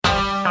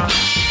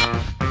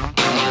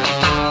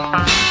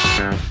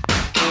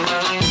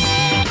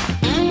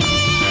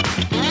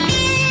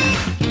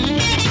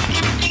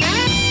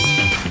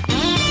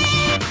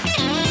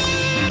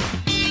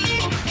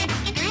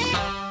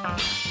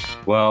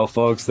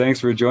folks, thanks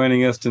for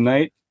joining us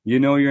tonight. You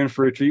know you're in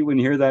for a treat when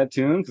you hear that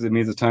tune because it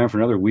means it's time for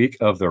another week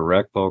of the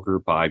Rec Poker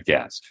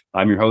Podcast.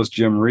 I'm your host,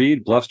 Jim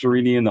Reed, Bluff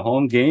Storini in the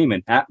home game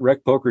and at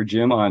Rec Poker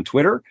Jim on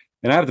Twitter.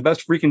 And I have the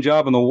best freaking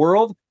job in the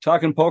world,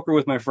 talking poker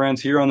with my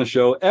friends here on the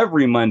show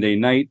every Monday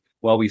night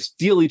while we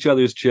steal each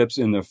other's chips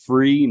in the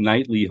free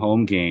nightly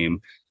home game.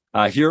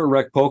 Here at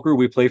Rec Poker,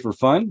 we play for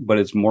fun, but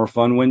it's more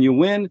fun when you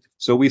win.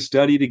 So we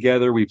study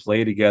together, we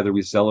play together,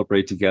 we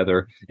celebrate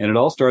together. And it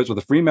all starts with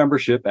a free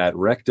membership at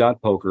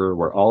rec.poker,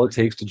 where all it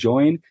takes to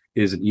join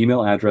is an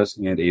email address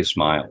and a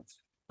smile.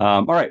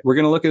 All right, we're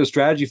going to look at a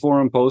strategy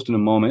forum post in a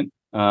moment,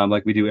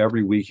 like we do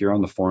every week here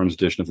on the forums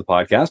edition of the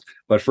podcast.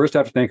 But first, I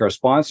have to thank our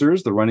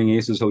sponsors, the Running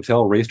Aces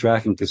Hotel,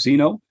 Racetrack, and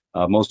Casino.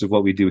 Most of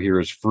what we do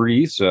here is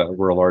free, so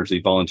we're a largely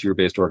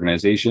volunteer-based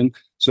organization.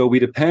 So we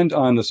depend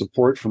on the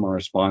support from our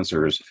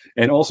sponsors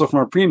and also from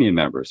our premium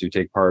members who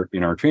take part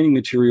in our training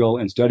material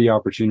and study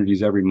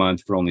opportunities every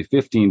month for only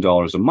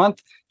 $15 a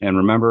month. And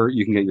remember,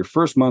 you can get your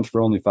first month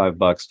for only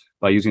 $5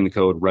 by using the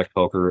code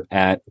RECPOKER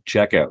at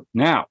checkout.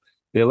 Now,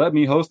 they let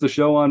me host the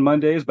show on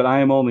Mondays, but I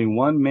am only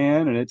one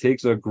man, and it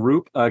takes a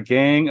group, a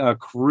gang, a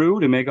crew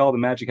to make all the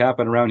magic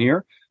happen around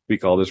here. We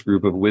call this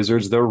group of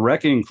wizards the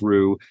Wrecking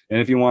Crew. And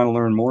if you want to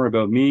learn more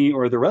about me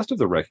or the rest of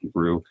the Wrecking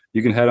Crew,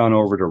 you can head on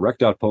over to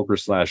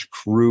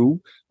rec.poker/crew,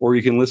 or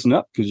you can listen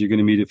up because you're going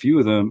to meet a few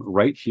of them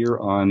right here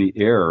on the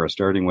air,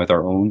 starting with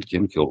our own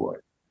Kim Kilroy.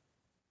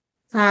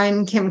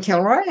 I'm Kim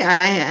Kilroy. I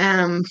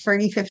am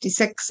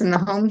Fergie56 in the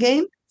home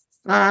game.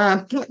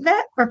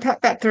 PetBet or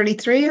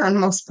PetBet33 on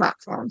most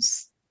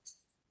platforms.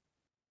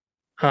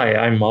 Hi,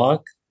 I'm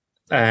Mark,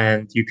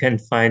 and you can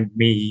find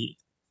me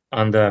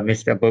under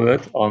Mr.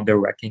 Bullet on the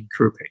Wrecking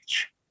Crew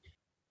page.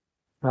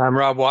 I'm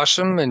Rob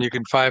Washam, and you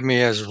can find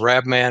me as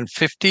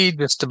Rabman50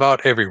 just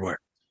about everywhere.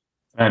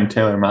 I'm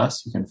Taylor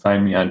Moss. You can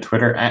find me on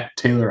Twitter at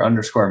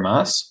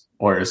Taylor_Moss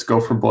or as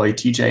Gopherboy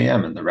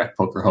TJM in the Rec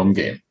Poker home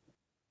game.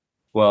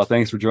 Well,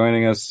 thanks for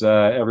joining us,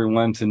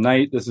 everyone,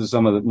 tonight. This is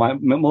some of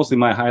mostly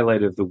my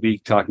highlight of the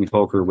week, talking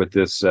poker with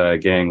this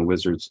gang of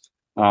wizards.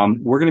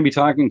 We're going to be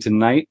talking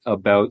tonight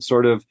about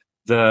sort of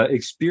the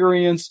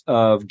experience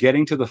of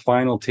getting to the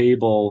final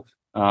table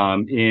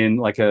in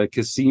like a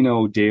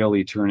casino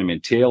daily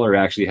tournament. Taylor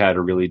actually had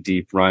a really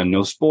deep run.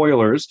 No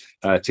spoilers.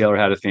 Taylor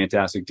had a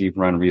fantastic deep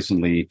run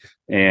recently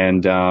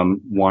and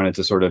wanted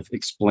to sort of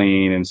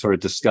explain and sort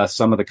of discuss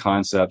some of the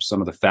concepts, some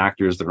of the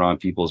factors that are on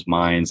people's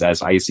minds as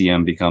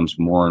ICM becomes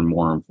more and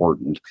more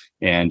important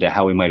and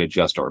how we might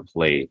adjust our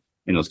play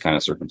in those kind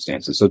of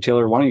circumstances. So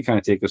Taylor, why don't you kind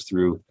of take us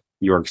through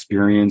your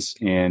experience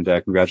and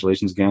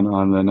congratulations again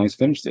on the nice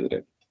finish the other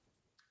day.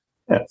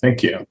 Yeah,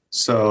 thank you.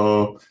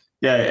 So,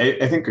 yeah,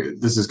 I think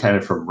this is kind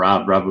of from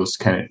Rob. Rob was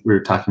we were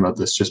talking about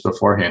this just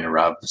beforehand, and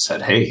Rob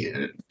said,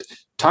 hey,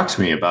 talk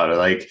to me about it.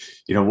 Like,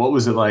 what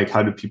was it like?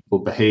 How did people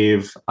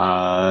behave?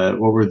 What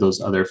were those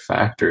other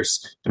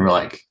factors? And we're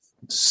like,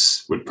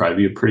 this would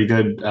probably be a pretty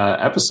good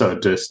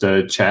episode just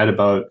to chat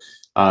about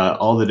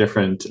all the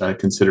different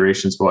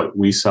considerations, what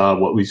we saw,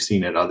 what we've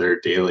seen at other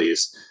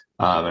dailies.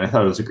 And I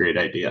thought it was a great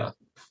idea.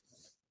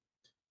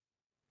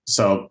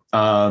 So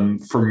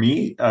for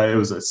me, it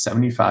was a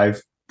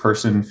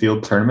 75-person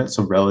field tournament,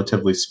 so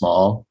relatively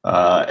small,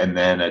 and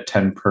then a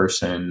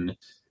 10-person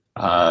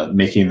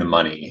making the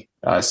money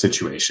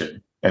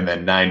situation, and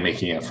then 9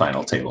 making a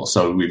final table.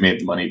 So we made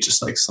the money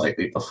just like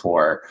slightly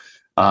before.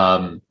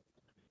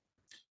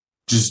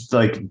 Just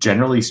like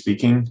generally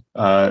speaking,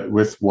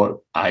 with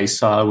what I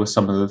saw with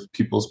some of the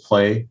people's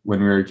play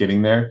when we were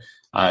getting there,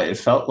 it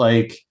felt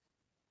like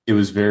it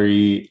was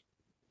very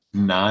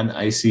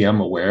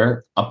non-ICM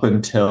aware up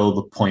until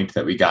the point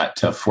that we got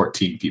to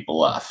 14 people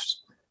left.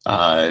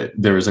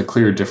 There was a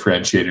clear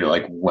differentiator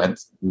like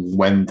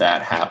when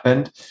that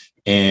happened,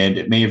 and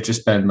it may have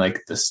just been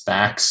like the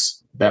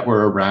stacks that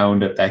were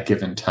around at that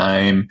given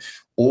time,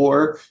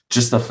 or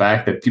just the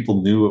fact that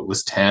people knew it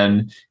was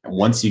 10, and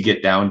once you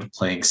get down to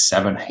playing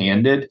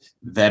 7-handed,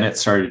 then it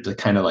started to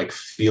kind of like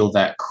feel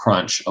that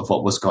crunch of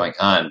what was going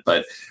on.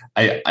 But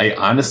I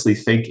honestly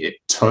think it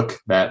took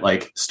that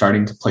like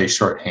starting to play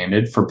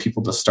shorthanded for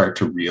people to start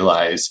to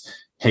realize,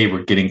 hey,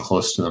 we're getting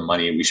close to the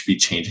money and we should be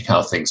changing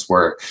how things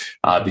work.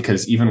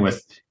 Because even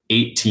with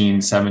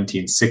 18,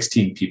 17,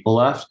 16 people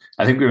left,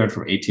 I think we went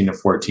from 18 to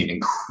 14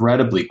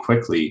 incredibly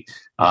quickly.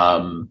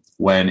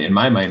 When in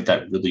my mind,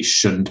 that really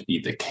shouldn't be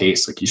the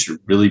case. Like you should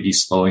really be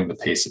slowing the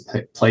pace of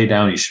play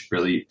down. You should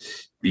really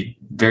be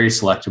very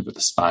selective with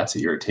the spots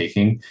that you're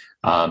taking.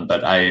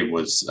 But I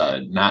was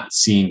not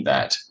seeing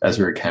that as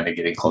we were kind of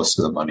getting close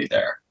to the money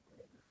there.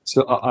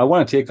 So I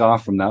want to take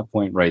off from that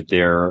point right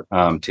there,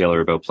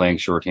 Taylor, about playing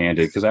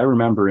shorthanded, because I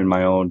remember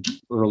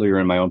earlier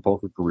in my own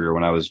poker career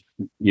when I was,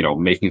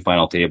 making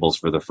final tables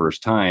for the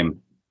first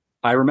time,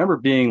 I remember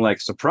being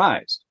like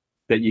surprised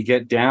that you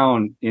get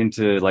down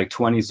into like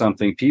 20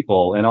 something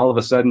people and all of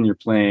a sudden you're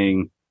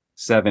playing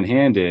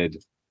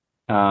 7-handed.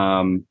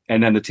 And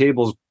then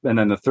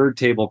the third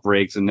table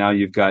breaks and now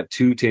you've got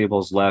 2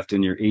 tables left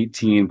and you're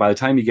 18. By the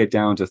time you get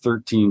down to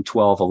 13,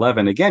 12,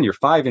 11, again, you're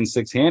 5 and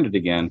 6-handed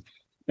again.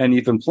 and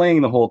you've been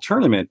playing the whole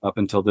tournament up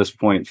until this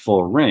point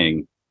full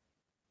ring,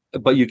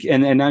 but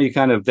and now you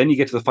then you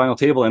get to the final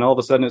table and all of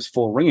a sudden it's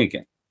full ring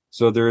again.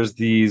 So there's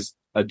these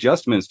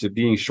adjustments to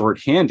being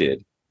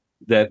shorthanded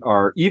that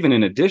are even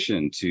in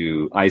addition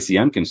to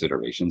ICM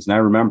considerations. And I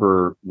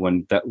remember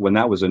when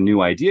that was a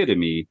new idea to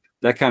me,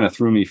 that kind of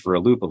threw me for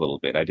a loop a little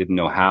bit. I didn't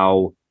know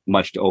how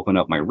much to open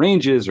up my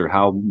ranges or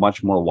how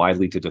much more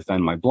widely to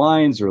defend my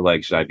blinds, or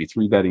like, should I be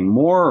 3-betting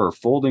more or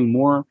folding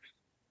more?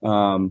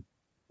 Well,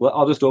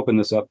 I'll just open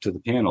this up to the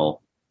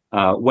panel.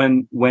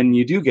 When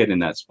you do get in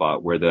that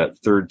spot where that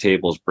third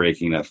table's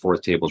breaking, that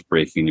fourth table's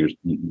breaking,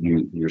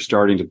 you're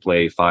starting to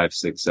play 5,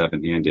 6,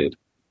 7 handed.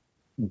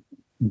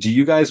 Do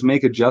you guys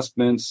make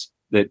adjustments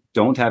that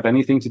don't have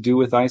anything to do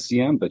with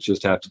ICM, but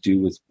just have to do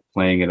with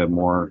playing at a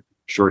more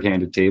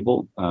shorthanded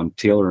table?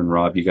 Taylor and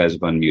Rob, you guys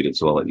have unmuted,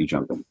 so I'll let you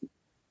jump in.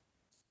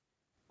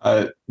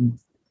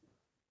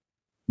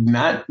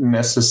 Not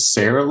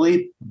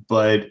necessarily,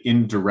 but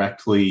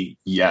indirectly,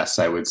 yes,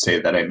 I would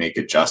say that I make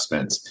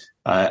adjustments.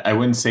 I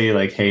wouldn't say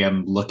like, hey,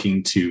 I'm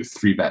looking to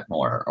 3-bet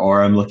more,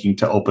 or I'm looking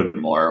to open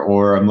more,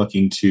 or I'm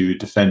looking to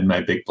defend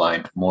my big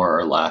blind more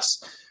or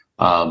less.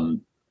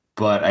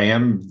 But I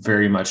am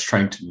very much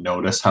trying to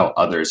notice how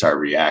others are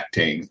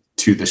reacting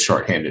to the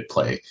shorthanded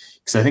play.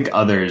 Because I think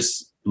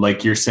others,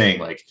 like you're saying,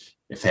 like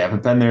if they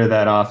haven't been there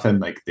that often,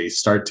 like they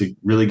start to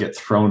really get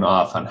thrown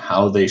off on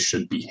how they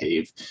should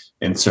behave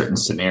in certain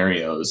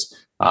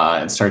scenarios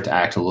and start to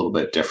act a little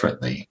bit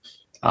differently.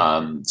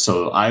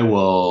 So I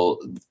will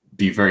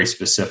be very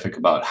specific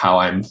about how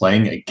I'm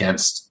playing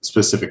against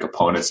specific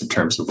opponents in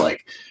terms of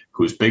like,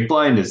 whose big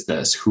blind is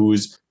this?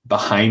 Who's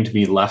behind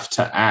me left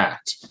to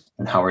act?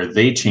 And how are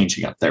they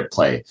changing up their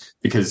play?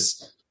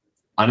 Because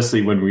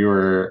honestly, when we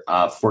were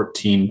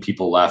 14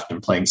 people left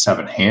and playing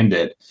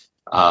 7-handed,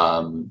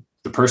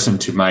 the person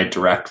to my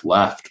direct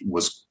left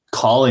was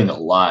calling a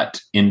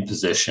lot in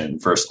position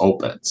versus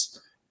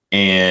opens.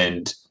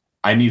 And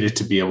I needed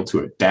to be able to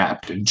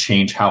adapt and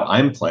change how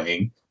I'm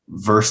playing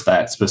versus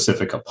that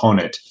specific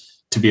opponent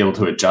to be able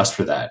to adjust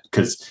for that.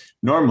 Because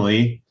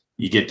normally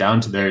you get down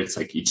to there, it's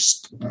like you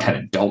just kind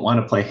of don't want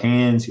to play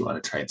hands. You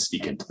want to try and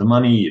sneak into the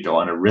money. You don't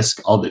want to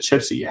risk all the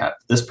chips that you have.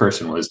 This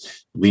person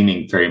was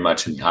leaning very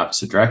much in the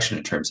opposite direction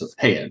in terms of,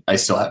 hey, I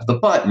still have the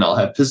button. I'll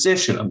have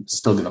position. I'm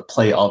still going to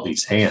play all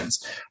these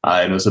hands.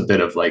 And it was a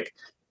bit of like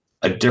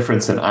a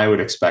difference than I would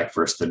expect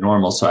versus the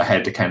normal. So I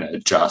had to kind of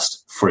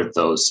adjust for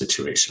those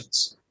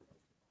situations.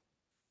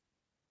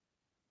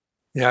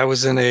 Yeah, I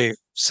was in a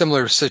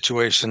similar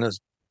situation, as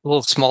a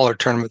little smaller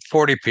tournament,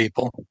 40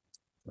 people.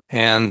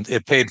 And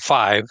it paid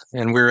 5,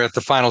 and we were at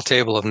the final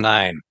table of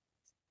 9.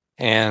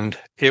 And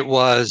it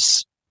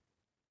was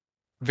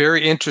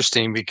very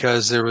interesting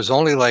because there was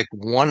only like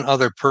one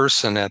other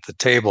person at the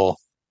table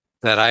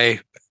that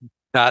I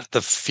got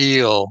the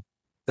feel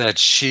that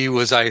she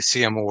was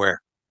ICM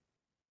aware.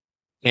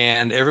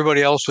 And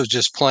everybody else was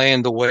just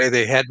playing the way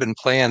they had been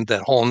playing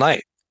that whole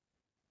night.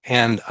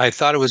 And I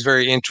thought it was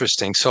very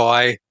interesting. So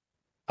I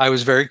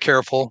was very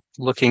careful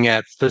looking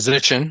at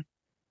position,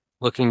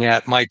 looking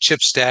at my chip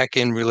stack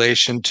in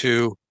relation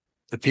to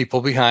the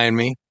people behind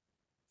me,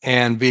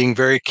 and being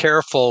very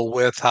careful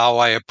with how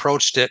I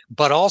approached it,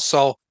 but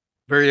also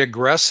very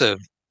aggressive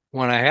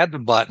when I had the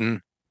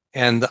button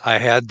and I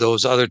had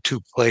those other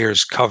 2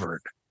 players covered.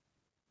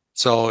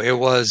 So it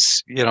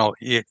was,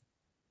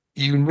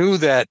 you knew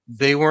that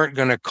they weren't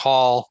going to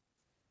call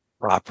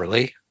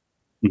properly.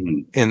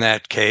 Mm-hmm. In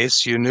that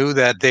case, you knew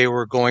that they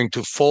were going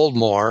to fold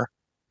more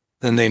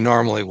than they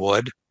normally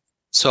would.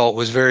 So it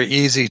was very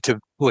easy to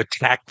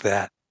attack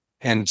that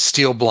and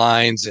steal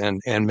blinds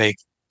and make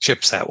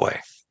chips that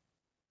way.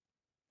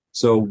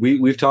 So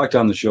we've talked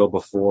on the show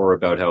before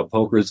about how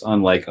poker is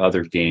unlike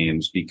other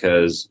games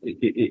because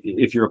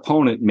if your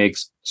opponent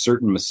makes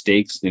certain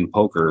mistakes in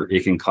poker,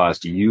 it can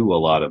cost you a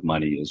lot of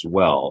money as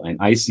well. And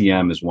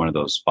ICM is one of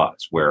those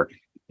spots where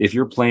if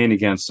you're playing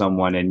against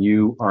someone and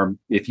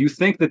if you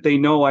think that they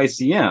know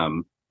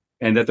ICM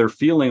and that they're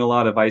feeling a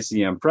lot of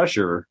ICM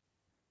pressure,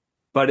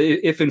 but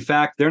if in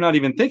fact they're not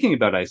even thinking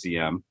about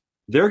ICM,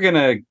 they're going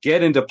to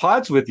get into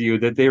pots with you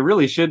that they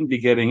really shouldn't be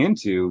getting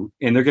into,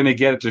 and they're going to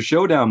get to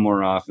showdown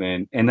more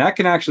often. And that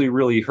can actually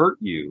really hurt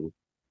you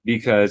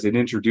because it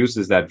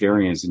introduces that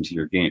variance into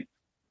your game.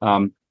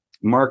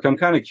 Mark, I'm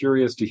kind of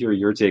curious to hear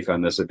your take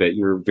on this a bit.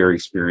 You're a very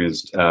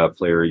experienced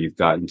player. You've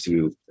gotten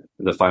to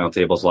the final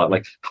tables a lot.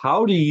 Like,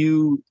 how do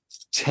you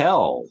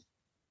tell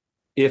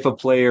if a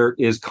player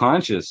is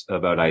conscious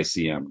about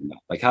ICM or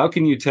not? Like, how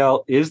can you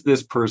tell, is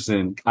this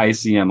person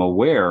ICM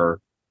aware,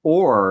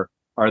 or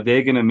are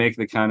they going to make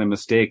the kind of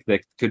mistake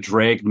that could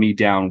drag me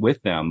down with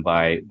them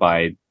by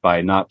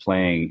not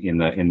playing in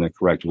the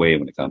correct way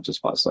when it comes to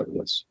spots like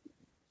this?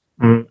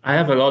 I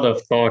have a lot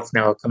of thoughts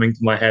now coming to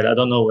my head. I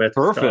don't know where to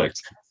Perfect.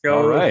 start. So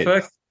all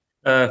right.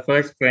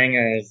 First thing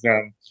is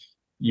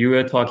you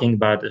were talking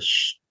about a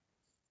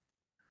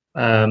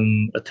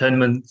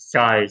tournament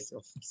size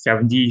of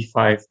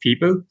 75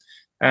 people,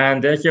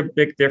 and there's a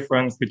big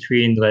difference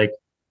between like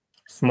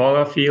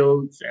smaller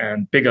fields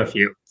and bigger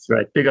fields.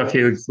 Right, bigger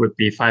fields would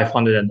be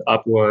 500 and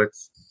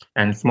upwards.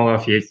 and smaller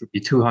fields would be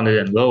 200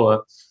 and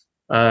lower.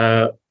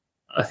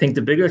 I think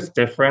the biggest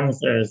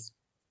difference is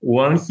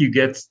once you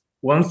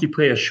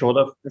play a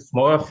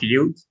smaller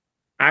field,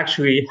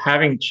 actually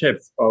having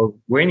chips or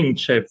winning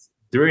chips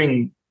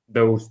during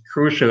those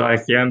crucial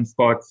ICM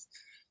spots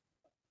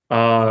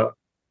are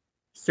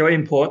so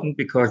important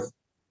because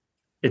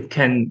it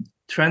can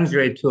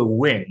translate to a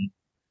win.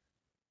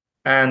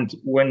 And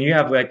when you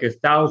have like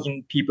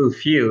 1,000 people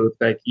field,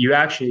 like you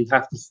actually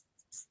have to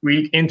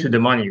squeak into the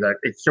money. Like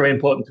it's so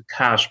important to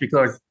cash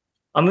because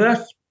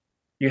unless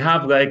you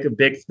have like a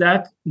big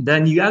stack,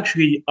 then you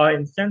actually are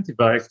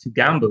incentivized to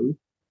gamble,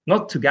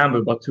 not to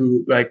gamble, but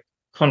to like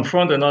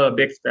confront another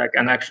big stack.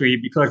 And actually,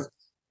 because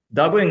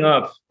doubling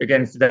up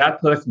against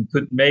that person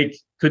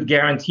could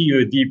guarantee you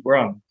a deep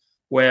run.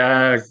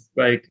 Whereas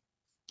like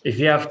if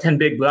you have 10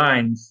 big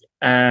blinds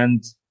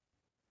and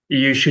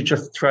you should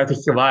just try to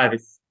survive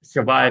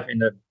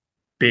in a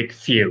big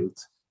field.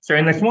 So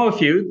in a small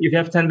field, if you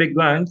have 10 big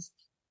blinds,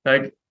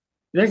 like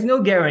there's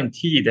no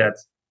guarantee that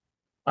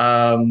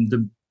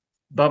the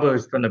bubble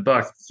is going to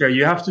bust. So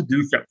you have to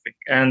do something.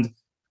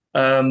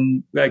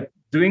 And like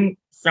doing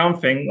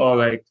something or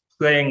like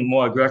playing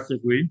more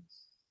aggressively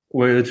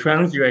will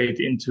translate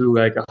into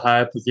like a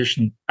higher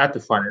position at the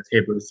final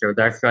table. So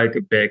that's like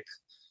a big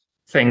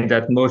thing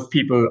that most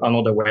people are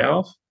not aware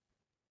of.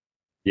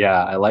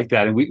 Yeah, I like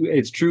that. And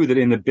it's true that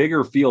in the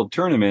bigger field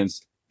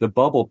tournaments, the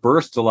bubble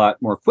bursts a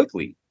lot more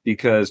quickly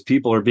because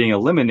people are being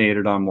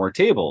eliminated on more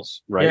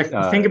tables, right?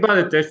 Yes, think about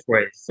it this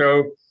way.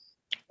 So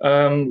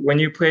when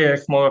you play a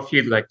smaller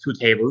field, like 2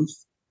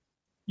 tables,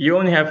 you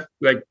only have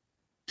like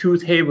 2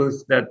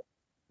 tables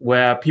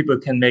where people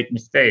can make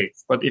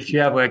mistakes. But if you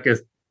have like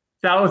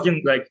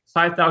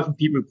 5,000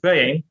 people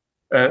playing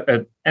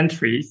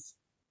entries,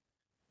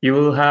 you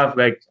will have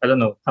like, I don't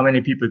know how many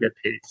people get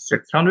paid,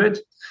 600,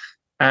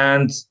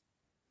 and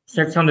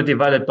 600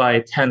 divided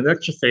by 10,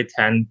 let's just say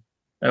 10,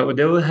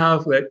 they will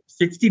have like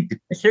 60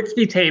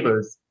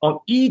 tables. On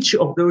each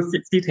of those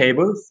 60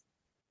 tables,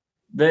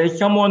 there is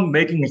someone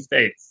making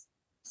mistakes.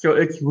 So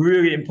it's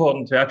really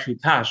important to actually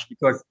cash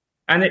because,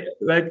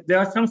 there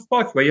are some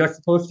spots where you're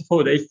supposed to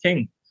fold ace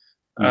king,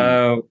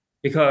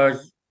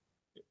 because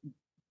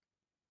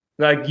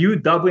like you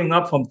doubling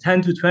up from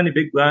 10 to 20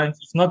 big blinds,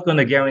 it's not going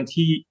to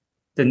guarantee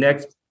the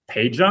next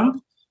pay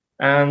jump.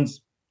 And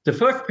the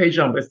first pay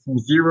jump is from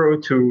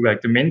 0 to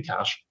like the min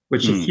cash,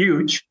 which is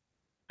huge.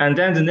 And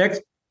then the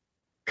next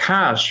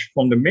cash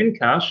from the min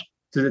cash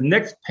to the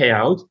next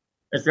payout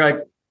is like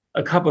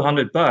a couple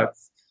 $100.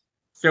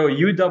 So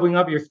you doubling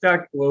up your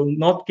stack will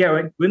not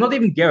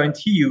even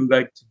guarantee you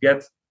like to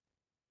get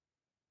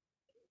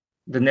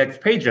the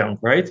next pay jump,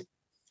 right?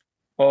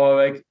 Or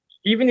like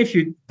even if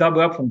you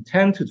double up from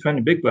 10 to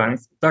 20 big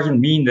blinds, it doesn't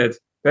mean that,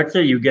 let's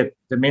say you get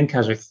the min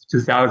cash is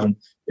 2,000.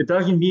 It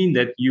doesn't mean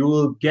that you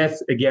will get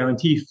a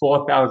guaranteed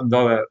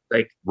 $4,000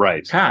 like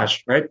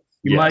cash, right?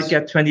 You might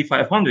get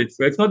 2,500,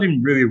 so it's not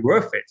even really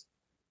worth it.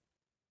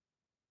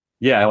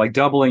 Yeah, like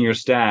doubling your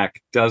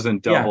stack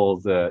doesn't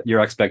double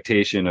your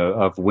expectation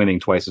of winning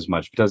twice as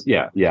much. Because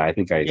I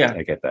think I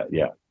get that.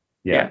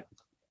 Yeah.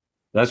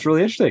 That's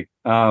really interesting.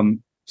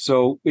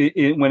 So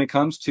when it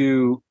comes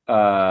to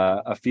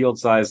a field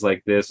size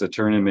like this, a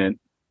tournament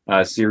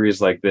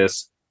series like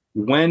this,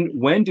 when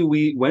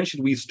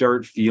should we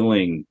start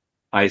feeling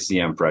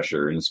ICM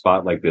pressure in a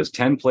spot like this?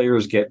 10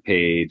 players get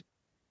paid.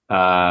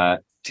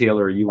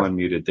 Taylor, you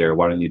unmuted there.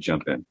 Why don't you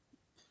jump in?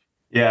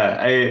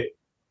 Yeah,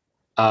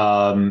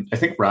 I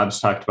think Rob's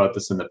talked about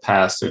this in the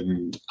past,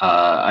 and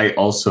I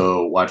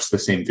also watched the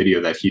same video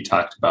that he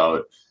talked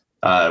about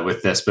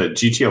with this. But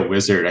GTO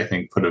Wizard, I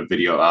think, put a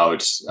video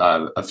out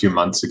a few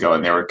months ago,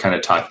 and they were kind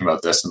of talking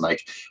about this and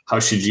like how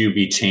should you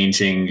be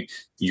changing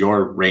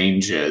your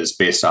ranges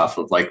based off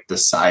of like the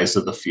size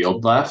of the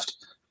field left.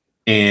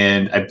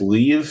 And I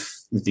believe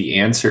the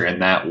answer in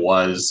that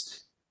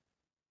was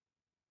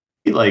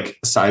like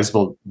a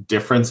sizable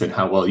difference in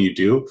how well you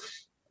do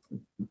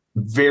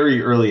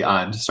very early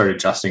on to start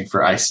adjusting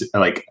for ice,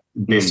 like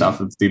based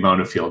off of the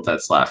amount of field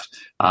that's left.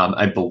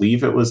 I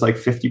believe it was like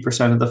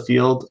 50% of the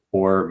field,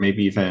 or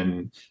maybe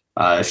even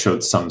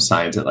showed some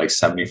signs at like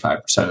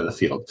 75% of the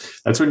field.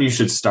 That's when you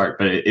should start.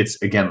 But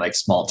it's again, like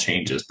small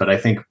changes. But I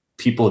think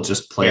people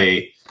just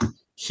play,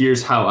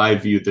 here's how I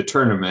view the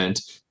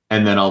tournament.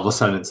 And then all of a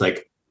sudden it's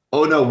like,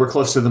 oh no, we're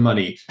close to the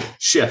money.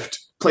 Shift,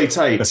 play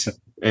tight.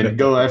 And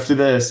go after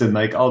this, and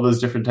like all those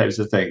different types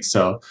of things.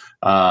 So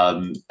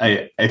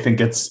I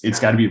think it's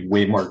got to be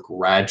way more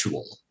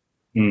gradual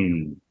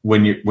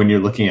when you're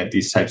looking at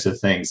these types of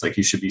things. Like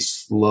you should be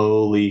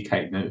slowly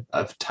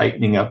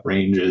tightening up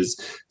ranges,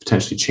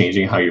 potentially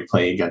changing how you're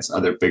playing against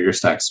other bigger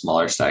stacks,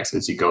 smaller stacks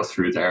as you go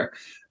through there.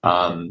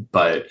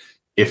 But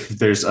if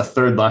there's a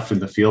third left in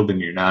the field and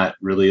you're not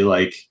really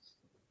like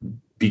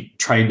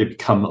trying to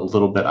become a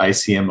little bit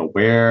ICM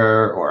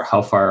aware, or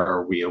how far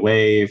are we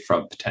away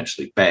from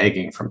potentially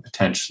bagging, from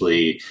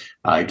potentially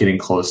getting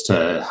close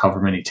to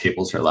however many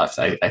tables are left.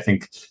 I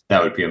think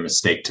that would be a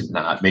mistake to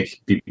not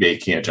be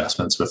making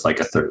adjustments with like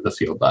a third of the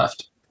field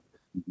left.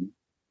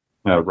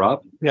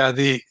 Rob? Yeah,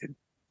 the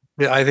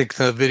I think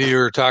the video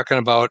you're talking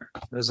about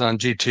is on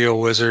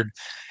GTO Wizard.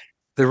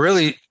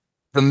 The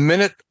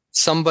minute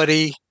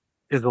somebody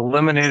is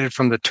eliminated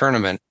from the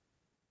tournament,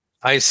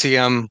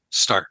 ICM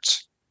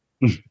starts.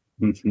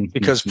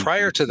 Because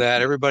prior to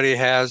that, everybody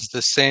has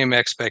the same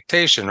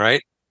expectation,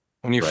 right?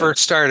 When you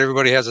first start,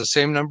 everybody has the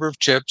same number of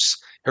chips.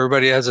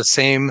 Everybody has the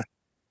same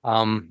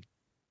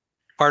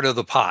part of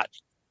the pot,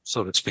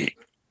 so to speak.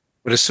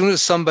 But as soon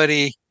as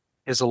somebody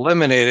is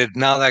eliminated,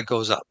 now that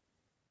goes up.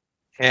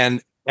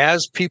 And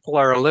as people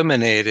are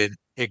eliminated,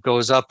 it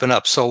goes up and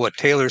up. So what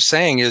Taylor's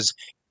saying is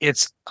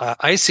it's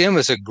ICM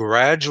is a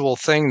gradual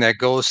thing that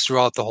goes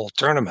throughout the whole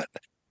tournament.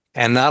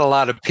 And not a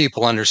lot of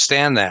people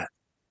understand that.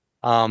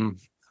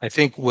 I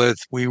think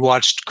we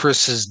watched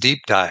Chris's deep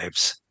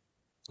dives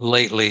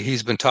lately.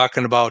 He's been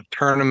talking about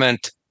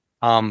tournament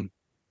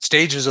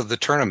stages of the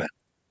tournament,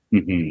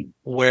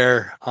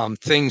 where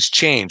things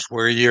change,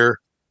 where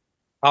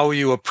how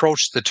you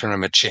approach the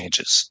tournament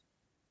changes.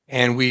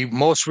 And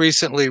most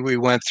recently we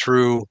went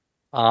through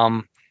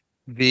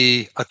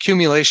the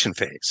accumulation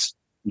phase,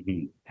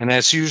 and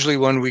that's usually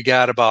when we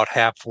got about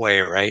halfway,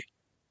 right,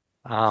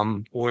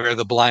 where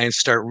the blinds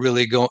start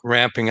really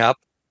ramping up.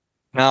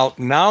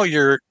 Now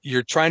you're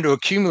trying to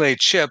accumulate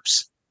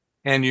chips,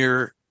 and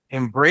you're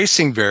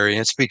embracing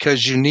variance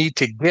because you need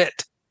to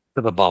get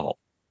to the bubble,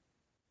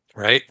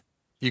 right?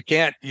 You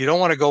don't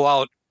want to go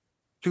out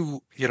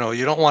you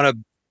don't want to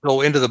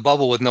go into the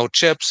bubble with no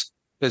chips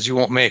because you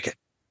won't make it.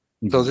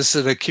 So this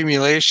is an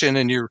accumulation,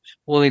 and you're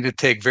willing to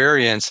take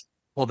variance.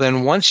 Well,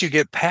 then once you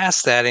get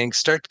past that and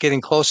start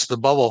getting close to the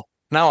bubble,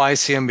 now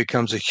ICM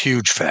becomes a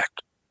huge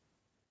factor,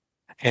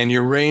 and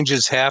your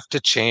ranges have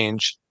to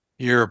change.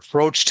 Your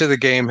approach to the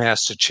game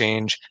has to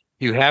change.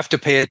 You have to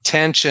pay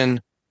attention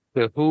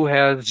to who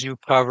has you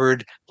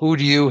covered, who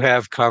do you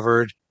have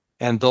covered,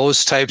 and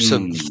those types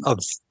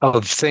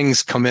of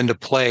things come into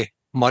play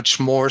much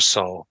more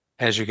so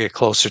as you get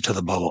closer to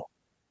the bubble.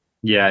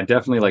 Yeah,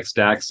 definitely. Like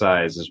stack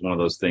size is one of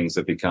those things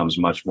that becomes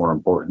much more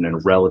important,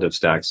 and relative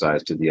stack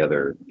size to the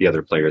other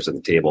players at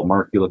the table.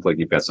 Mark, you look like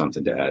you've got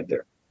something to add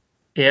there.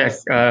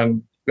 Yes,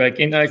 like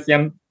in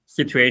ICM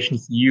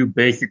situations, you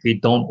basically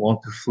don't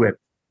want to flip.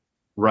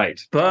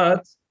 Right.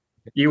 But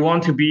you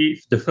want to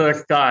be the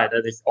first guy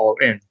that is all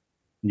in.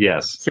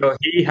 Yes. So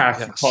he has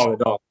to call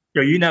it off.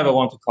 So you never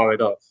want to call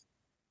it off.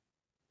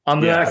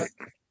 Unless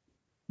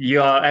you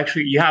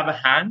have a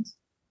hand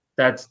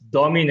that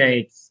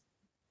dominates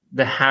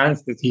the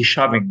hands that he's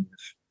shoving with.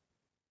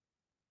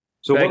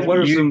 So what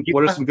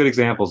are some good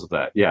examples of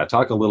that? Yeah,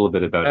 talk a little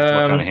bit about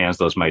what kind of hands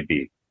those might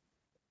be.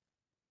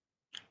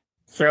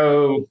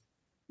 So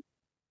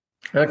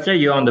let's say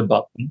you're on the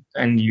button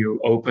and you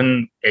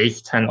open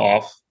ace-10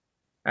 off,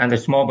 and the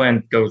small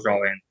blind goes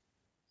all in.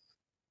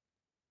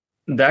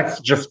 That's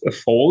just a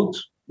fold.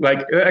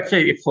 Like, let's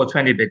say it's for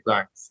 20 big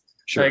blinds.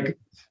 Sure. Like,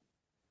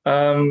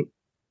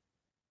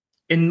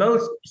 in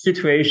most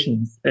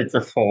situations, it's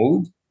a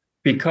fold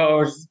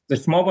because the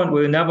small blind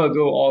will never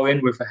go all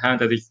in with a hand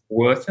that is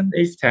worse than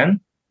ace-10.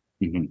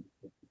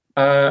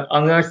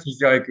 Unless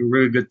he's like a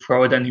really good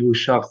pro, then he will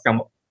shove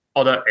some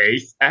other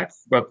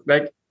ace-X. But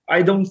like,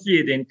 I don't see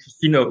it in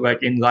casino,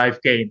 like in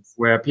live games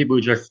where people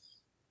just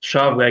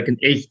shove like an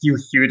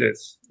ace-deuce suited.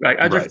 Like,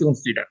 I just don't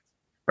see that,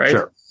 right?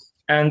 Sure.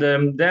 And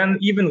then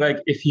even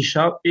like if you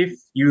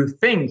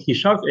think he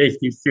shoves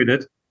ace-deuce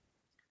suited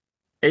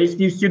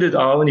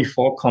are only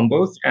 4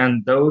 combos,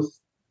 and those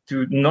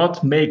do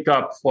not make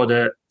up for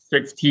the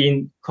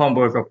 16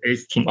 combos of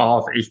ace-king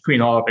off,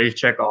 ace-queen off,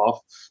 ace-jack off.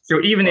 So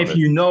even if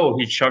you know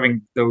he's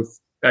shoving those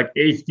like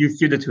ace-deuce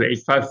suited to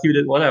ace-5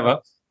 suited, whatever,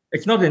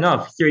 it's not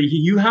enough. So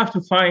you have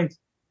to find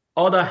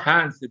other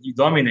hands that you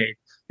dominate,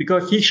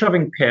 because he's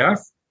shoving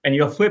pairs and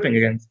you're flipping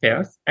against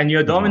pairs, and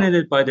you're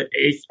dominated by the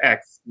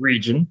ace-X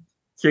region.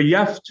 So you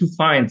have to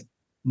find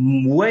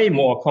way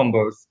more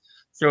combos.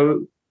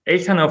 So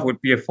ace-10 off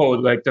would be a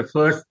fold. Like the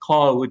first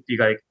call would be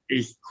like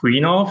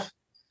ace-queen off,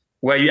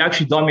 where you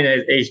actually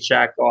dominate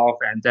ace-jack off,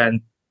 and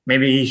then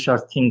maybe he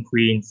shoves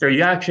king-queen. So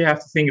you actually have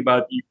to think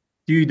about,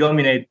 do you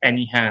dominate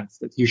any hands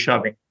that he's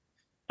shoving?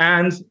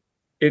 And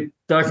it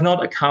does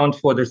not account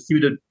for the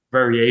suited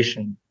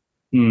variation.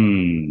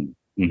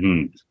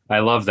 I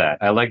love that.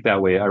 I like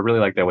that way. I really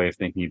like that way of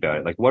thinking about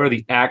it. Like, what are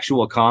the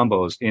actual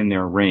combos in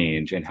their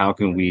range, and how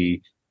can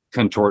we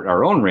contort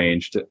our own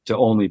range to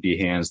only be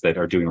hands that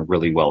are doing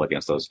really well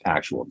against those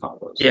actual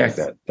combos? Yes.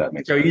 That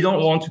makes so sense. You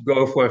don't want to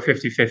go for a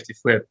 50-50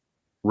 flip.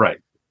 Right.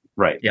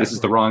 Yeah. This is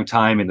the wrong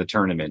time in the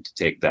tournament to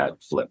take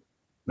that flip.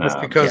 That's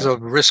because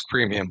of risk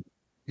premium.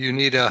 You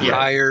need a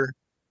higher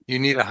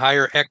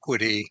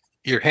equity.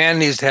 Your hand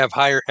needs to have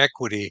higher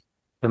equity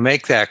to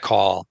make that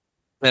call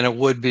than it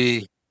would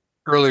be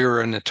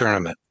earlier in the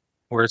tournament,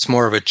 where it's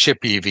more of a chip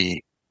EV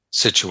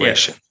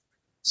situation.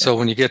 So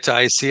when you get to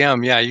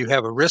ICM, you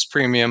have a risk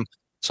premium.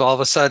 So all of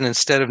a sudden,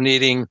 instead of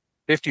needing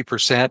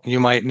 50%, you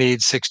might need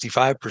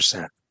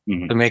 65%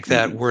 to make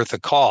that worth a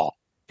call.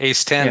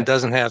 Ace-10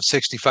 doesn't have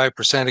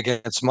 65%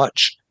 against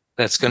much.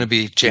 That's going to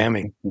be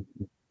jamming.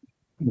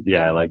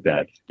 Yeah, I like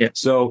that. Yeah.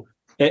 So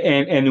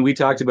And we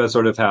talked about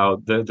sort of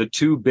how the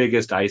two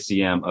biggest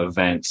ICM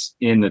events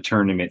in the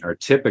tournament are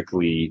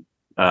typically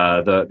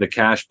the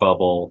cash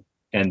bubble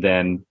and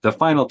then the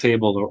final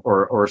table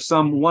or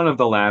one of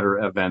the latter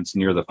events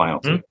near the final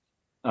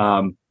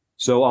table.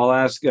 So I'll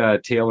ask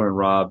Taylor and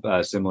Rob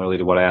similarly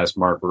to what I asked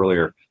Mark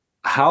earlier.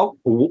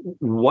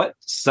 What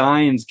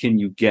signs can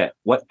you get?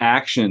 What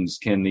actions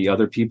can the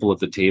other people at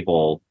the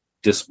table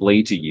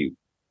display to you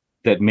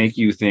that make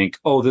you think,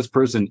 oh, this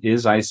person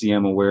is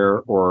ICM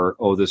aware, or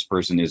oh, this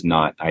person is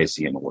not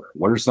ICM aware?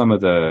 What are some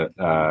of the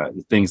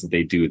things that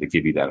they do that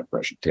give you that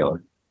impression,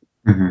 Taylor?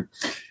 Mm-hmm.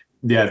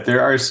 Yeah,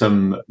 there are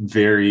some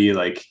very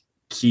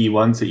key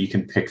ones that you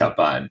can pick up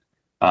on.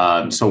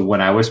 So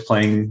when I was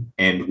playing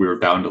and we were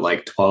down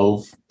to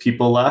 12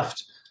 people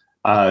left,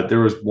 there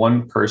was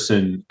one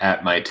person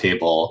at my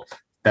table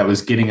that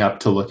was getting up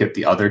to look at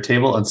the other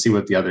table and see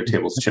what the other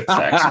table's chip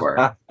stacks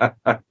were.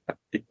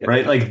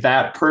 Right?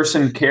 That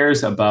person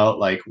cares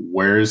about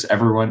where's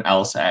everyone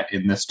else at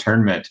in this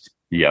tournament.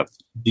 Yep.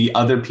 The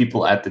other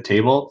people at the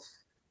table,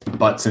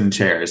 butts in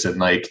chairs and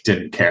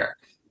didn't care.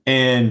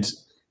 And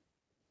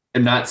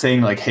I'm not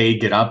saying hey,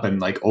 get up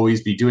and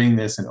always be doing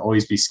this and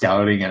always be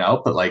scouting it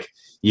out, but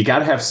you got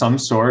to have some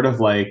sort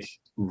of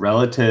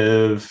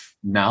relative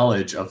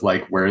knowledge of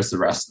where's the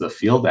rest of the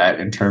field at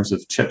in terms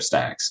of chip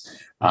stacks.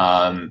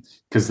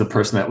 Because the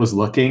person that was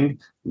looking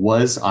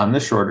was on the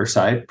shorter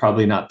side,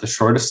 probably not the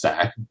shortest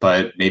stack,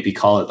 but maybe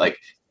call it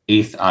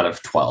 8th out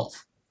of 12.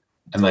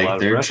 And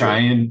they're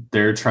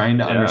trying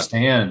to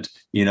understand,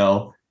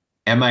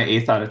 am I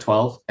 8th out of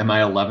 12? Am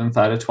I 11th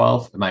out of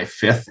 12? Am I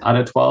 5th out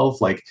of 12?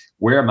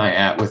 Where am I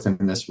at within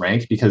this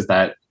rank? Because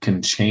that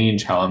can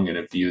change how I'm going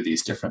to view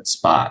these different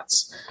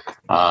spots.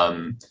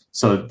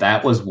 So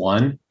that was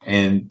one.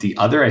 And the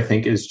other, I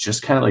think, is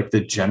just kind of the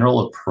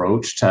general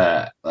approach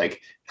to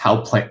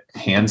how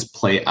hands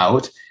play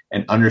out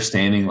and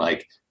understanding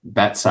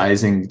bet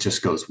sizing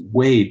just goes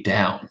way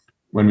down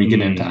when we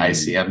get into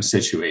ICM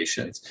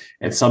situations.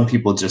 And some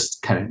people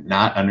just kind of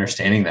not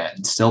understanding that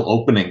and still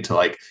opening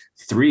to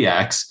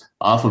 3x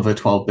off of a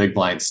 12 big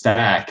blind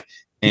stack.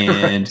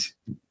 And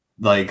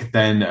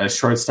then a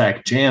short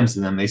stack jams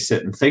and then they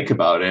sit and think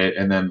about it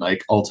and then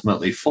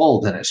ultimately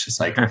fold. And it's just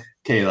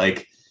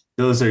okay,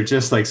 those are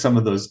just some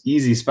of those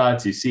easy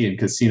spots you see in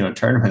casino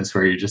tournaments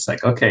where you're just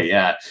okay,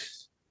 yeah,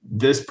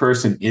 this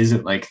person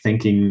isn't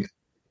thinking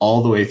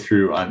all the way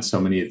through on so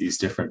many of these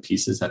different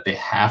pieces that they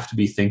have to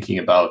be thinking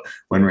about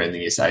when we're in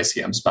these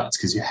ICM spots,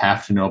 because you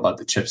have to know about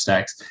the chip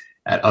stacks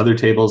at other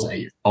tables, at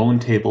your own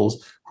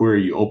tables, who are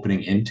you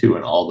opening into,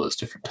 and all those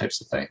different types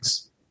of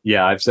things.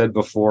 Yeah, I've said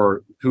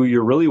before, who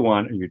you really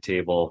want at your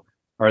table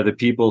are the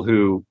people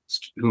who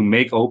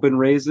make open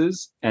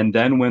raises, and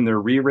then when they're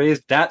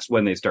re-raised, that's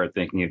when they start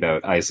thinking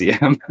about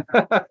ICM.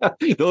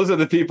 Those are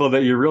the people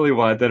that you really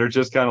want, that are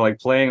just kind of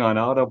playing on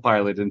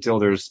autopilot until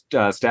their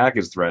stack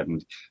is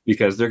threatened,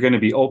 because they're going to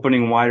be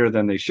opening wider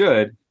than they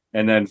should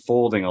and then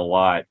folding a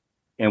lot.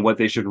 And what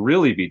they should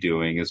really be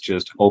doing is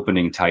just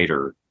opening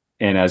tighter.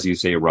 And as you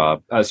say,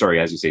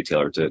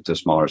 Taylor, to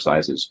smaller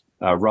sizes.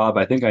 Rob,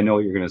 I think I know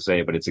what you're going to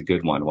say, but it's a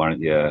good one. Why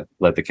don't you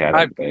let the cat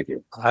out of the bag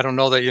here? I don't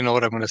know that you know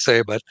what I'm going to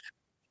say, but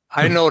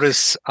I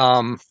notice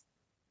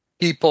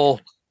people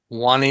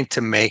wanting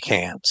to make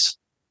hands.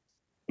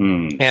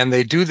 And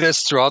they do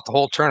this throughout the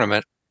whole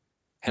tournament.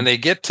 And they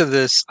get to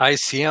this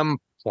ICM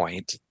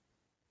point,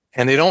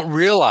 and they don't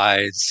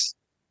realize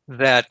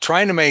that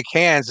trying to make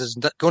hands is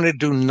going to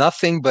do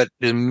nothing but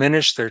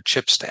diminish their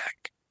chip stack.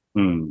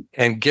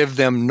 And give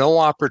them no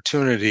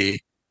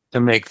opportunity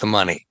to make the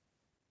money,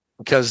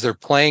 because they're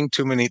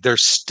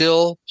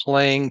still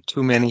playing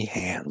too many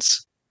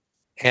hands.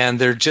 And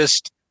they're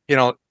just,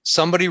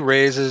 somebody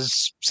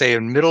raises, say,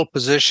 in middle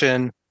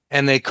position,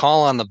 and they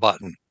call on the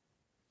button.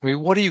 I mean,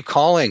 what are you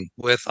calling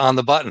with on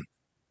the button?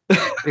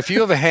 If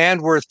you have a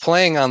hand worth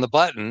playing on the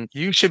button,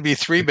 you should be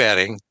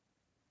 3-betting.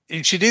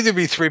 You should either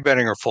be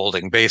 3-betting or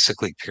folding,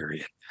 basically,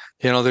 period.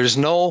 There's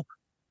no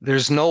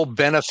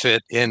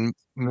benefit in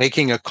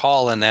making a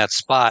call in that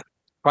spot,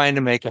 trying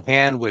to make a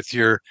hand with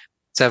your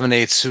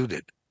 7/8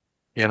 suited.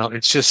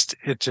 It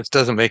just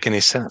doesn't make any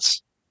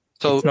sense.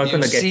 So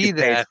you see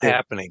that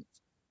happening.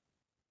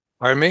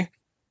 Pardon me?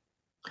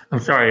 I'm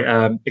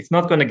sorry. It's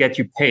not going to get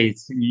you paid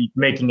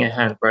making a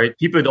hand, right?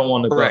 People don't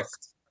want to Correct.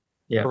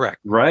 Yeah. Correct.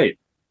 Right.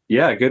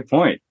 Yeah. Good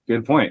point.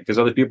 Because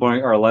other people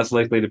are less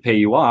likely to pay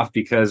you off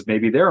because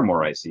maybe they're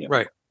more ICM.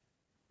 Right.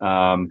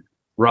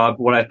 Rob,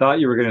 what I thought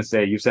you were going to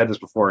say, you've said this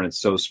before and it's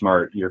so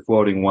smart. You're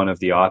quoting one of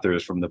the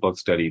authors from the book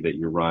study that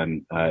you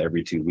run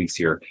every 2 weeks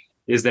here,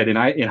 is that in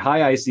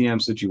high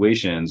ICM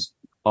situations,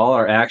 all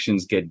our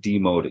actions get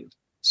demoted.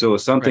 So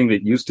something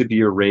that used to be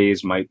a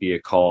raise might be a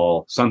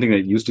call. Something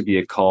that used to be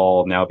a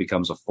call now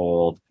becomes a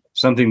fold.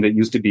 Something that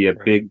used to be a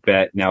big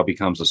bet now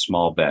becomes a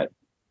small bet.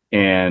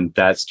 And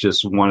that's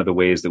just one of the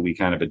ways that we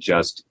kind of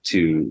adjust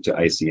to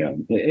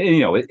ICM.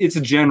 And, it's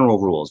a general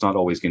rule. It's not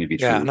always going to be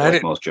true. Yeah,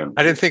 and most general.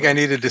 I didn't think I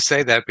needed to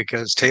say that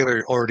because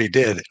Taylor already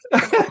did.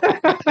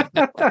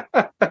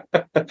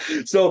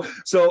 So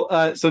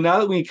now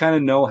that we kind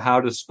of know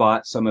how to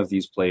spot some of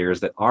these players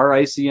that are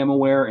ICM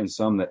aware and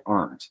some that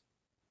aren't,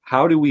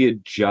 how do we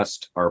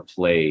adjust our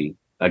play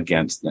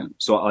against them?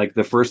 So like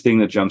the first thing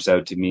that jumps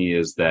out to me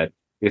is that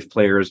if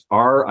players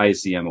are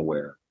ICM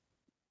aware,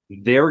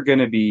 their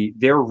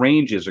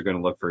ranges are going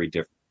to look very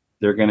different.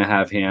 They're going to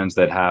have hands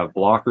that have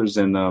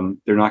blockers in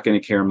them. They're not going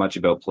to care much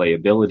about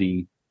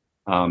playability.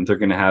 They're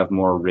going to have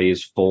more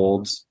raised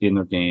folds in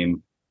their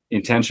game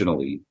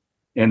intentionally.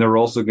 And they're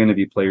also going to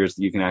be players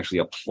that you can actually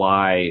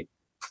apply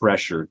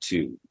pressure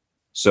to.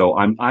 So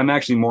I'm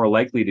actually more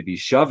likely to be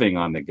shoving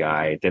on the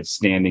guy that's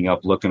standing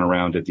up, looking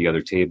around at the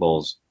other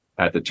tables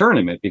at the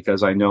tournament,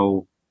 because I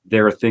know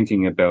they're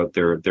thinking about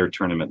their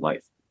tournament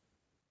life.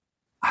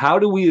 How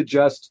do we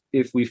adjust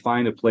if we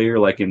find a player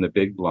like in the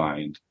big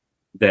blind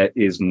that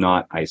is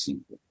not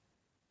icing?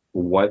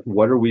 What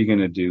are we going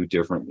to do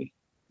differently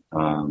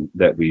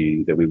that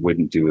we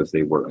wouldn't do if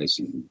they were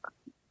icing?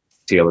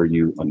 Taylor,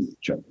 you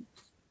jump in.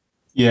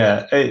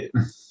 Yeah,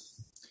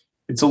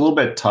 it's a little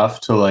bit tough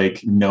to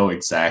like know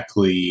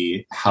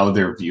exactly how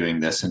they're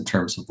viewing this in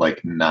terms of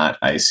like not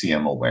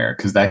ICM aware,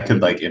 because that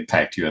could like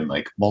impact you in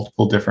like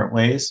multiple different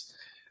ways.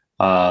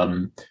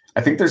 I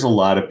think there's a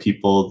lot of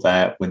people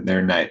that when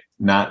they're not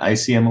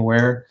ICM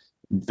aware,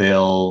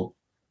 they'll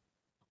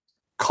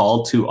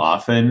call too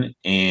often,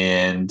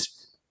 and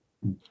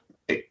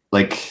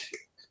like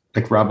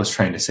Rob was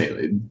trying to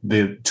say,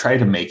 they try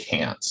to make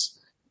hands,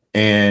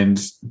 and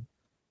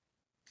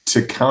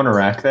to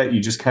counteract that,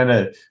 you just kind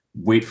of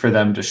wait for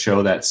them to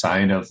show that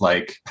sign of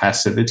like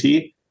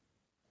passivity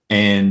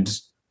and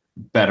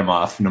bet them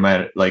off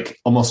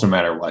almost no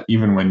matter what,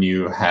 even when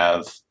you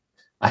have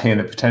a hand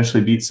that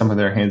potentially beats some of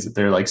their hands that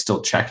they're like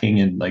still checking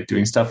and like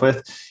doing stuff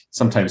with.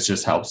 Sometimes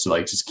just helps to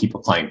like just keep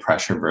applying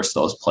pressure versus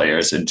those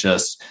players and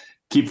just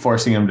keep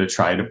forcing them to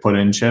try to put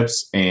in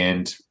chips.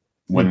 And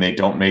when they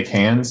don't make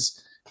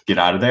hands, get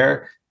out of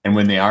there. And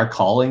when they are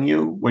calling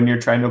you, when you're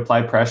trying to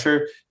apply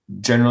pressure,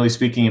 generally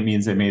speaking, it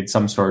means they made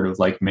some sort of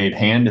like made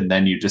hand. And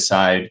then you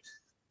decide,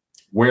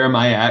 where am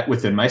I at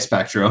within my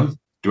spectrum?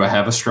 Do I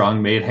have a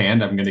strong made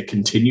hand? I'm going to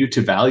continue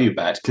to value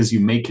bet, because you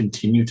may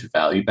continue to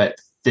value bet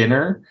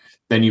thinner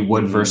than you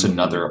would versus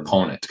another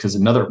opponent, because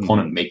another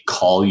opponent may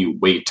call you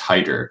way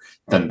tighter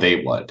than they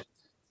would.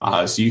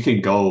 So you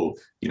can go,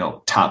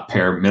 top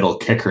pair, middle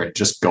kicker, and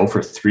just go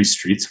for 3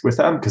 streets with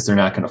them, because they're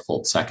not going to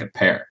fold second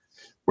pair.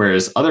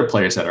 Whereas other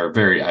players that are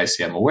very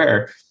ICM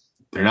aware,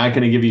 they're not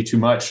going to give you too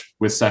much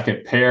with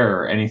second pair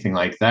or anything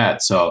like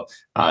that. So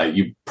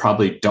you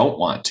probably don't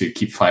want to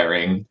keep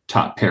firing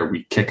top pair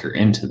weak kicker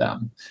into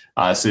them.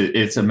 So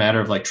it's a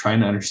matter of like trying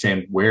to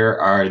understand where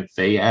are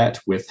they at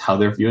with how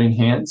they're viewing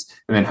hands,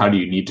 and then how do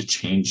you need to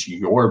change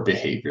your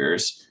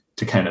behaviors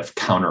to kind of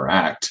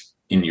counteract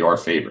in your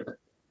favor.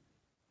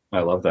 I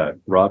love that.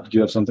 Rob, do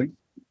you have something?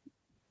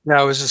 Yeah,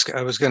 I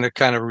was going to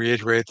kind of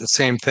reiterate the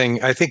same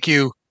thing. I think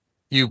you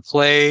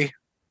play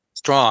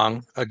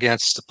strong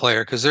against the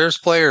player, because there's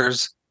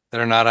players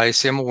that are not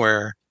ICM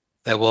aware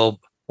that will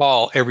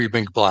call every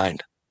big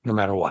blind no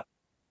matter what.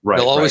 Right,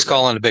 they'll always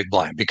call on a big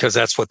blind because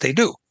that's what they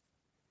do.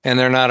 And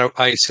they're not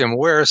ICM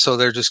aware, so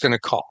they're just going to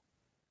call.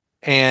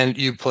 And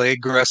you play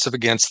aggressive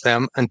against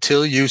them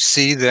until you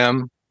see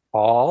them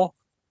call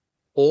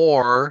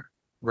or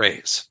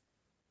raise.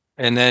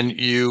 And then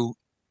you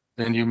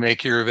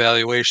make your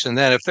evaluation.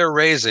 Then if they're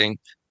raising,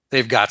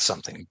 they've got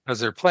something, because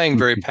they're playing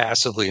very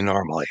passively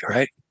normally,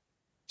 right?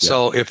 Yeah.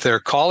 So if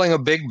they're calling a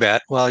big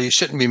bet, well, you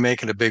shouldn't be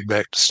making a big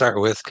bet to start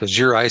with, because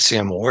you're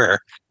ICM aware.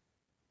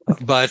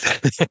 But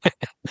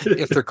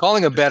if they're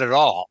calling a bet at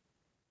all,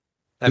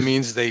 that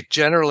means they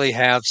generally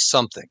have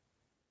something.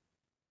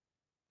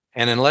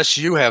 And unless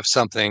you have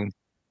something,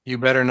 you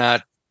better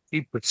not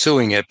keep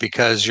pursuing it,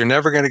 because you're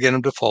never going to get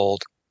them to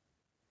fold.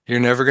 You're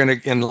never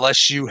going to,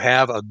 unless you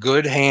have a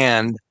good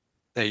hand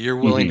that you're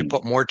willing to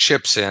put more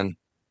chips in.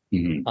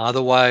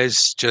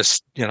 Otherwise,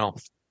 just,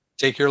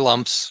 take your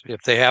lumps.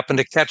 If they happen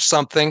to catch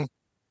something,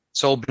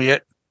 so be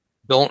it.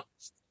 Don't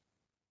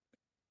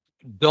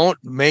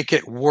make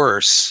it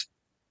worse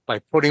by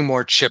putting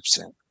more chips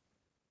in.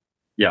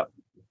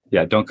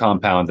 Yeah, don't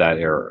compound that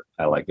error.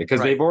 I like it,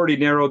 because they've already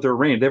narrowed their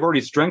range. They've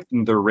already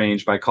strengthened their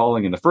range by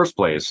calling in the first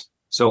place.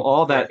 So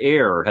all that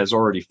air has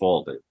already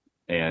folded.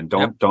 And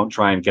don't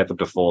try and get them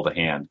to fold a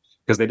hand,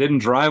 because they didn't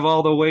drive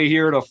all the way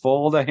here to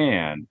fold a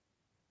hand.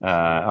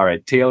 All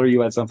right, Taylor,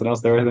 you had something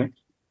else there, I think?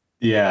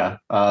 Yeah,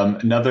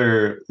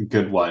 another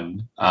good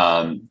one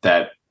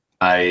that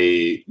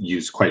I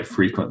use quite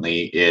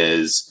frequently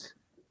is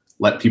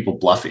let people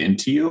bluff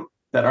into you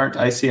that aren't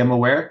ICM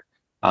aware.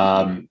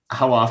 How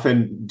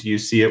often do you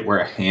see it where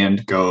a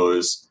hand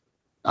goes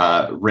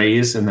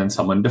raise and then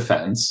someone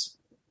defends?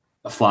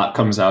 A flop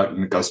comes out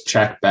and it goes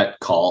check, bet,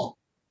 call.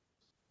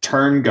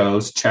 Turn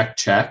goes check,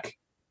 check.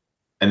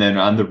 And then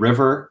on the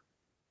river,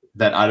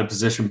 that out of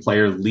position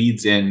player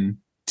leads in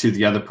to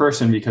the other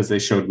person because they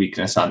showed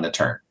weakness on the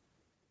turn.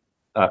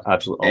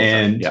 Absolutely.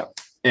 And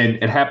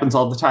it happens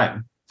all the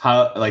time.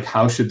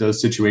 how should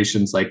those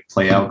situations like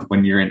play out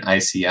when you're in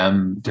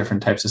ICM,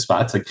 different types of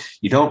spots? Like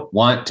you don't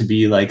want to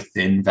be like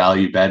thin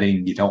value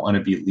betting. You don't want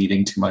to be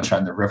leading too much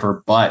on the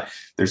river, but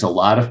there's a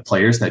lot of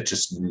players that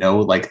just know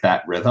like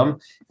that rhythm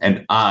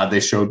and they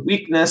showed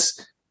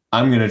weakness.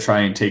 I'm going to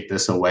try and take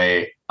this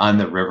away on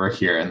the river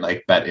here and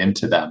like bet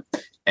into them.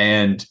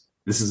 And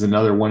this is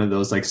another one of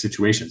those like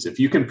situations. If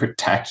you can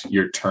protect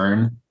your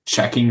turn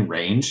checking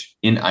range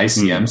in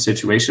ICM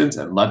situations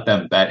and let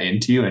them bet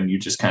into you and you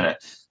just kind of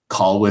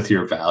call with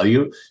your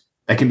value,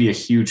 that can be a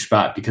huge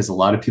spot because a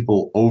lot of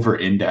people over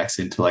index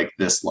into like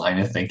this line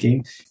of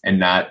thinking and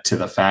not to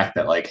the fact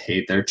that like,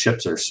 hey, their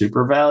chips are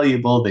super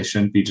valuable. They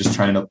shouldn't be just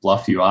trying to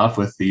bluff you off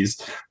with these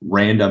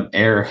random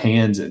air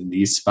hands in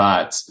these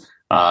spots.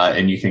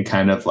 And you can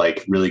kind of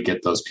like really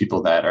get those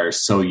people that are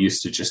so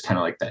used to just kind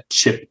of like that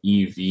chip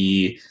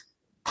EV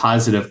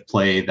positive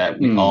play that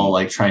we all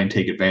like try and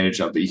take advantage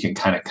of, but you can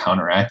kind of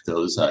counteract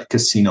those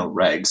casino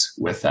regs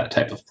with that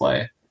type of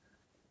play.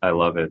 I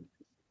love it.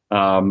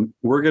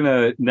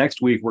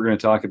 Next week, we're going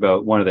to talk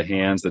about one of the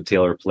hands that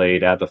Taylor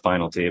played at the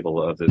final table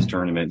of this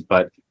tournament.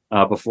 But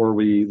before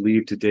we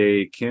leave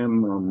today,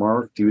 Kim or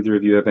Mark, do either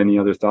of you have any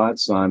other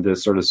thoughts on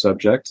this sort of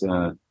subject?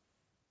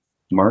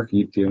 Mark, do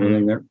you have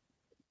anything there?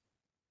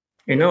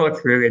 You know,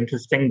 it's really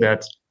interesting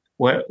that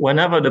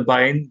whenever the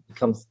buy-in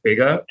becomes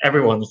bigger,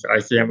 everyone's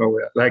ICM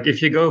aware. Like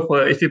if you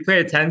play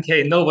a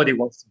 10K, nobody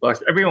wants to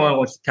bust. Everyone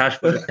wants to cash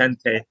for the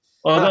 10K.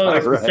 Although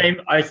it's the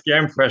same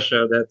ICM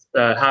pressure that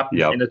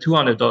happens in the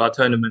 $200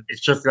 tournament. It's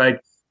just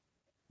like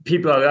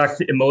people are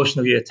actually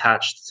emotionally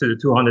attached to the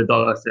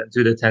 $200 and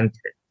to the 10K.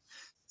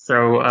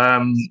 So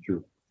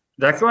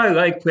that's why I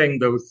like playing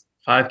those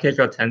 5Ks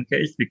or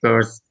 10Ks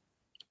because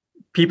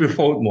people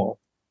fold more.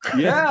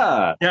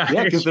 Yeah,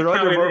 because they're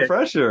under more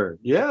pressure.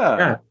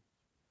 Yeah.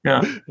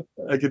 I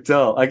could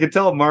tell.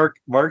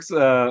 Mark's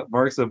a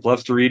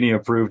Bluffsterini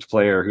approved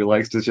player who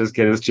likes to just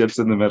get his chips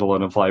in the middle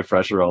and apply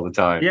pressure all the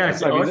time. Yeah,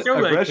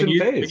 aggression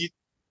pays.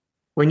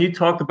 When you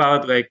talk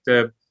about like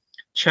the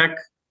c-bet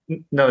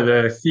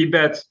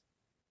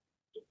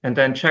and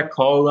then check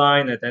call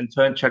line and then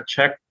turn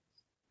check,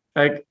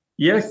 like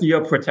yes,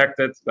 you're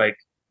protected like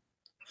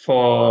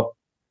for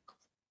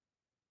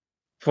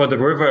the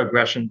river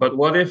aggression, but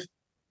what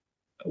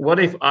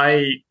if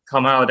I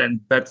come out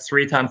and bet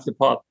 3 times the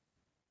pot?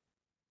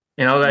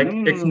 You know, like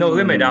it's no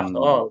limit after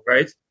all,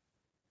 right?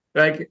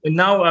 Like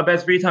now I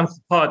bet 3 times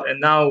the pot, and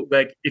now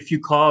like if you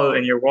call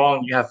and you're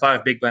wrong, you have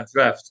 5 big blinds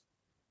left.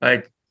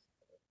 Like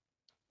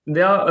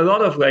there are a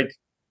lot of like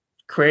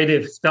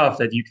creative stuff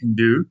that you can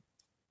do.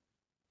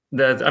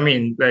 That I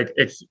mean, like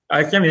it's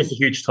a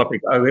huge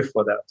topic. I live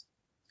for that.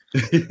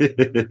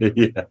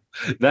 Yeah,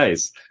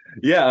 nice.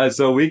 Yeah,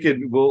 so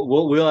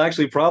we'll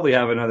actually probably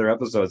have another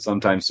episode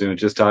sometime soon,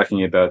 just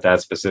talking about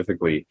that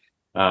specifically.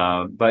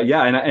 But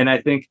yeah, and I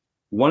think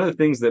one of the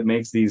things that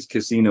makes these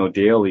casino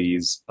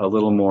dailies a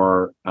little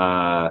more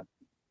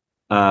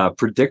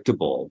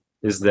predictable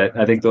is that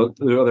I think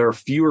there are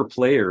fewer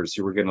players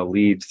who are going to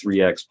lead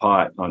 3x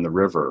pot on the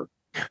river,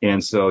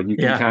 and so you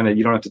can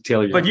you don't have to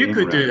tailor your. But you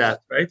could do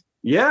that, right?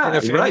 Yeah,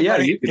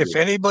 if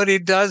anybody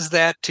does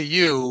that to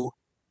you,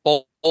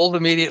 fold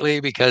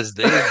immediately because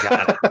they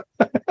got it.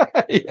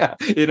 Yeah,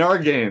 in our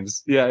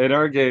games. Yeah,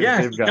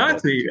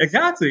 exactly.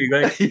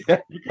 Like you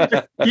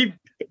just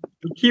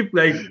keep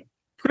like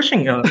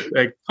pushing on,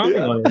 like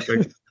pumping on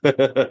it.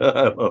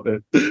 I love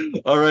it.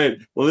 All right.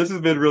 Well, this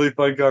has been a really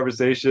fun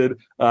conversation,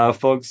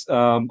 folks.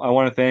 I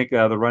want to thank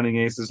the Running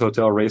Aces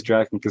Hotel,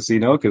 Racetrack, and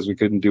Casino because we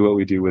couldn't do what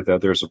we do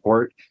without their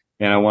support.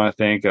 And I want to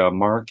thank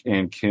Mark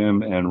and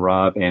Kim and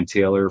Rob and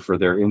Taylor for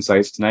their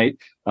insights tonight.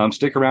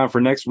 Stick around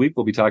for next week.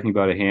 We'll be talking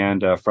about a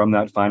hand from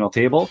that final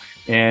table.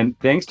 And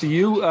thanks to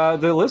you,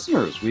 the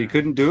listeners. We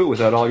couldn't do it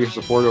without all your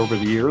support over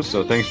the years.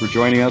 So thanks for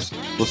joining us.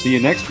 We'll see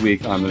you next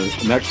week on the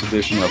next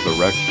edition of the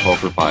Rec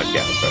Poker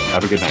Podcast.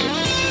 Have a good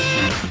night.